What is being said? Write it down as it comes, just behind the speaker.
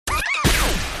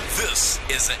This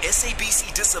is a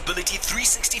SABC Disability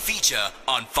 360 feature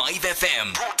on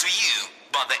 5FM, brought to you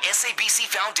by the SABC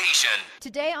Foundation.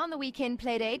 Today on the Weekend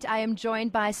Playdate, I am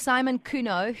joined by Ipeleng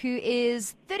Khunou, who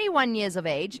is 31 years of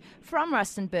age, from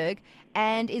Rustenburg,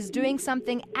 and is doing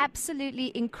something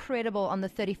absolutely incredible on the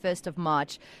 31st of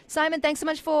March. Simon, thanks so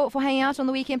much for hanging out on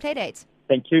the Weekend Playdate.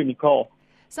 Thank you, Nicole.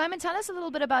 Simon, tell us a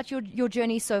little bit about your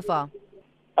journey so far.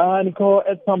 Nicole,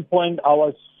 at some point I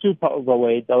was super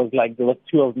overweight. There was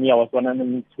two of me. I was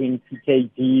 120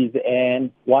 kgs,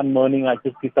 and one morning I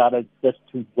just decided just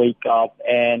to wake up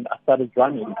and I started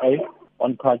running,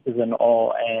 on crutches and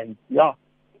all, and yeah,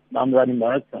 now I'm running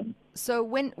marathons. So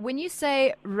when you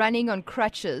say running on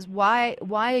crutches, why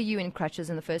are you in crutches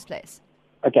in the first place?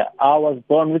 Okay, I was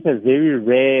born with a very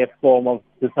rare form of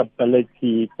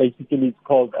disability. Basically, it's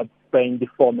called a brain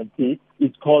deformity.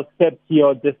 It's called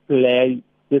Septo-optic.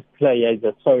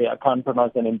 Sorry, I can't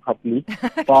pronounce the name properly.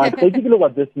 But basically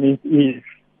what this means is,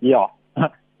 I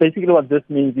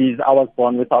was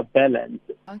born without balance.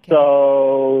 Okay.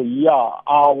 So,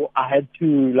 I had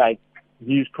to,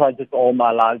 use crutches all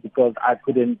my life because I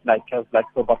couldn't, have,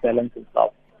 proper balance and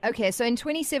stuff. Okay, so in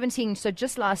 2017, so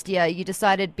just last year, you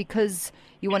decided because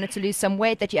you wanted to lose some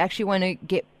weight that you actually want to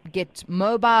get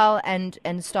mobile and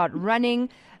start running.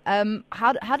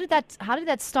 How did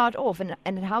that start off, and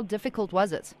how difficult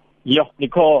was it? Yeah,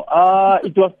 Nicole,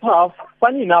 it was tough.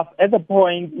 Funny enough, at the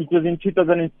point, it was in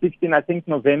 2016, I think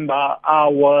November, I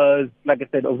was, like I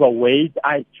said, overweight.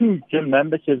 I had 2 gym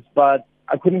memberships, but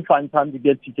I couldn't find time to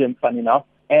get to gym, funny enough.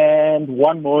 And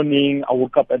one morning, I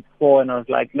woke up at 4 and I was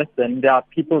like, listen, there are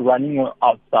people running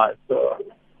outside, so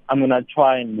I'm going to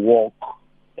try and walk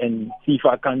and see if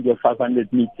I can do a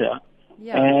 500 meter.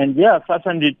 Yeah. And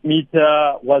 500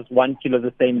 meter was 1 kilo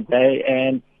the same day.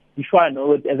 And before I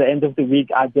know it, at the end of the week,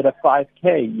 I did a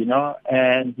 5K,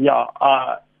 and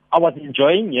I was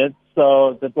enjoying it.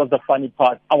 So that was the funny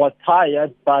part. I was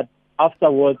tired, but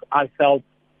afterwards I felt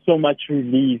so much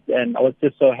relief and I was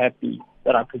just so happy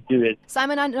that I could do it.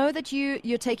 Simon, I know that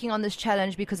you're taking on this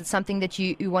challenge because it's something that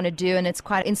you want to do, and it's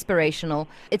quite inspirational.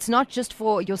 It's not just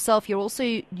for yourself, you're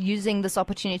also using this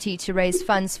opportunity to raise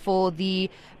funds for the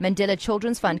Mandela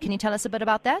Children's Fund. Can you tell us a bit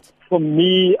about that? For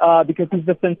me, because it's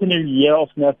the centenary year of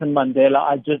Nelson Mandela,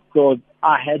 I just thought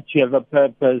I had to have a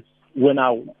purpose when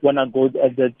I go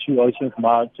at the Two Oceans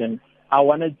March, and I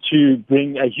wanted to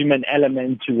bring a human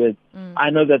element to it. I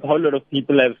know that a whole lot of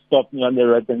people have stopped me on the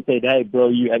road and said, hey, bro,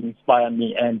 you have inspired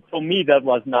me. And for me, that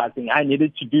was nothing. I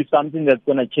needed to do something that's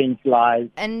going to change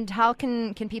lives. And how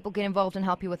can people get involved and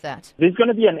help you with that? There's going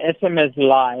to be an SMS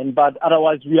line, but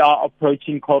otherwise we are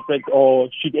approaching corporate, or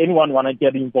should anyone want to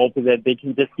get involved with it, they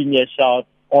can just give me a shout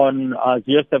on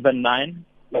 079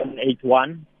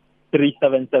 181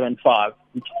 3775,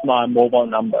 which is my mobile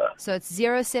number. So it's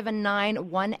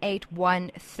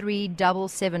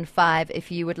 079-181-3775 if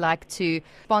you would like to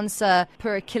sponsor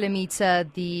per kilometer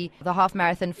the half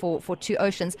marathon for Two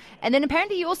Oceans. And then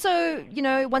apparently you also,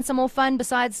 want some more fun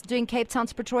besides doing Cape Town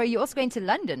to Pretoria. You're also going to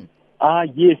London.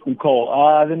 Yes, Nicole.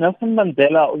 The Nelson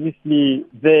Mandela, obviously,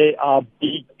 they are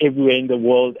big everywhere in the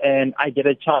world, and I get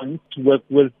a chance to work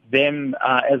with them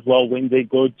as well when they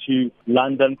go to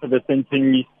London for the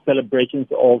centenary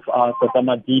celebrations of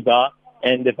Madiba,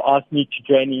 and they've asked me to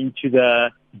join into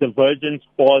the Virgin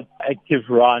Sports Active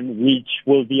Run, which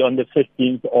will be on the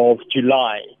 15th of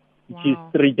July, which is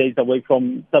 3 days away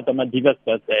from Madiba's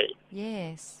birthday.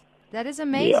 Yes. That is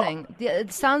amazing. Yeah.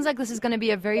 It sounds like this is going to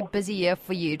be a very busy year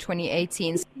for you,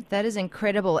 2018. That is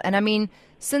incredible. And I mean,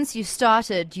 since you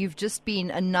started, you've just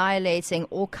been annihilating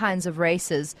all kinds of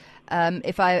races.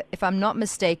 If I'm not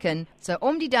mistaken, so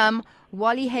Omdidam,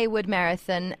 Wally Hayward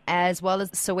Marathon, as well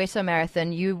as Soweto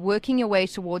Marathon, you're working your way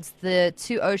towards the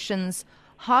Two Oceans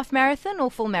half marathon or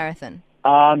full marathon?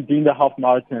 I'm doing the half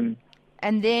marathon.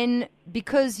 And then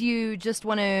because you just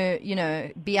want to,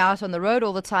 be out on the road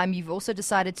all the time, you've also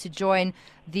decided to join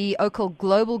the Oakle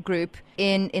Global Group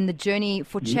in the journey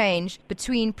for change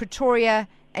between Pretoria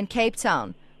and Cape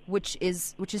Town, which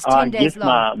is 10 days long.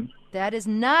 Ma'am. That is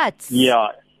nuts.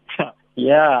 Yeah.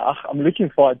 Yeah, I'm looking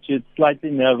forward to it.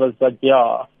 Slightly nervous, but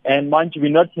yeah. And mind you,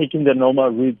 we're not taking the normal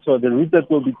route. So the route that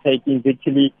we'll be taking is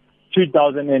actually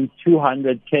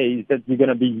 2,200 Ks that we're going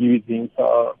to be using.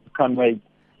 So can't wait.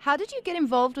 How did you get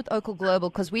involved with Oakle Global?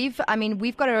 Because we've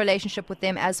got a relationship with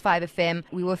them as 5FM.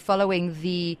 We were following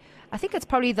the I think it's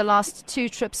probably the last 2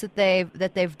 trips that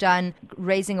they've done,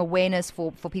 raising awareness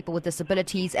for people with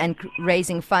disabilities and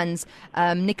raising funds.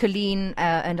 Nicole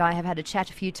and I have had a chat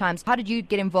a few times. How did you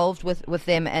get involved with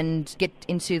them and get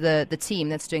into the team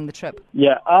that's doing the trip?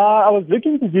 Yeah, I was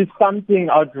looking to do something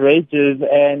outrageous,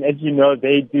 and as you know,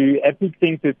 they do epic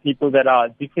things with people that are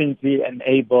differently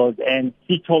enabled, and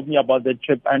he told me about the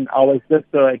trip, and I was just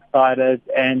so excited,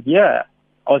 and yeah,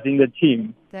 I was in the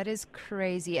team. That is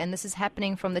crazy, and this is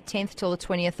happening from the 10th till the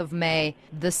 20th of May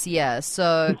this year.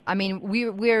 So, I mean,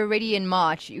 we're already in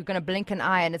March. You're going to blink an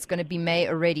eye, and it's going to be May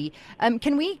already.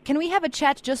 Can we have a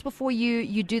chat just before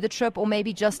you do the trip, or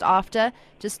maybe just after,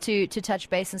 just to touch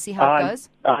base and see how it goes?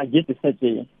 Yes,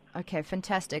 exactly. Okay,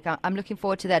 fantastic. I'm looking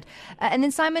forward to that. And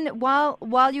then Simon, while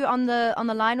you're on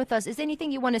the line with us, is there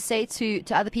anything you want to say to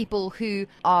other people who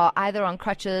are either on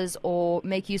crutches or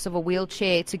make use of a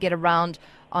wheelchair to get around,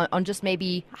 on just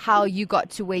maybe how you got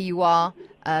to where you are?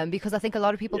 Because I think a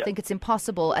lot of people think it's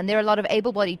impossible, and there are a lot of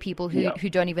able-bodied people who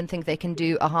don't even think they can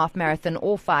do a half marathon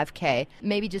or 5K.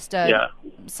 Maybe just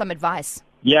some advice.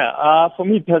 Yeah, for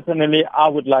me personally, I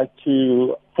would like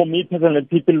to,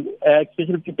 people,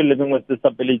 especially people living with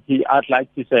disability, I'd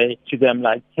like to say to them,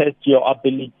 like, test your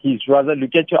abilities, rather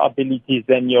look at your abilities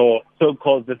than your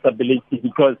so-called disability,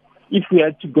 because if we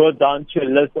had to go down to a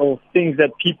list of things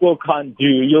that people can't do,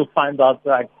 you'll find out,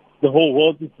 like, the whole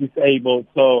world is disabled.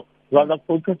 So rather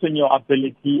focus on your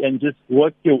ability and just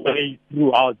work your way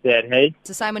throughout that, hey?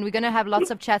 So, Simon, we're going to have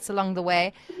lots of chats along the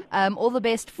way. All the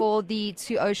best for the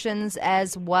 2 Oceans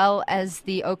as well as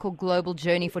the Oakle Global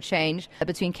Journey for Change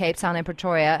between Cape Town and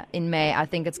Pretoria in May. I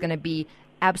think it's going to be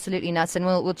absolutely nuts, and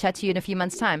we'll chat to you in a few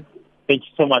months' time. Thank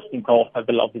you so much, Nicole. Have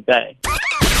a lovely day.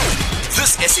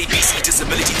 This SABC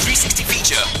Disability 360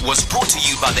 feature was brought to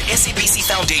you by the SABC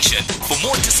Foundation. For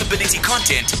more disability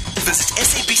content, visit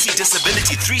SABC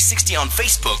Disability 360 on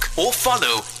Facebook or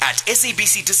follow at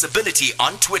SABC Disability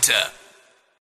on Twitter.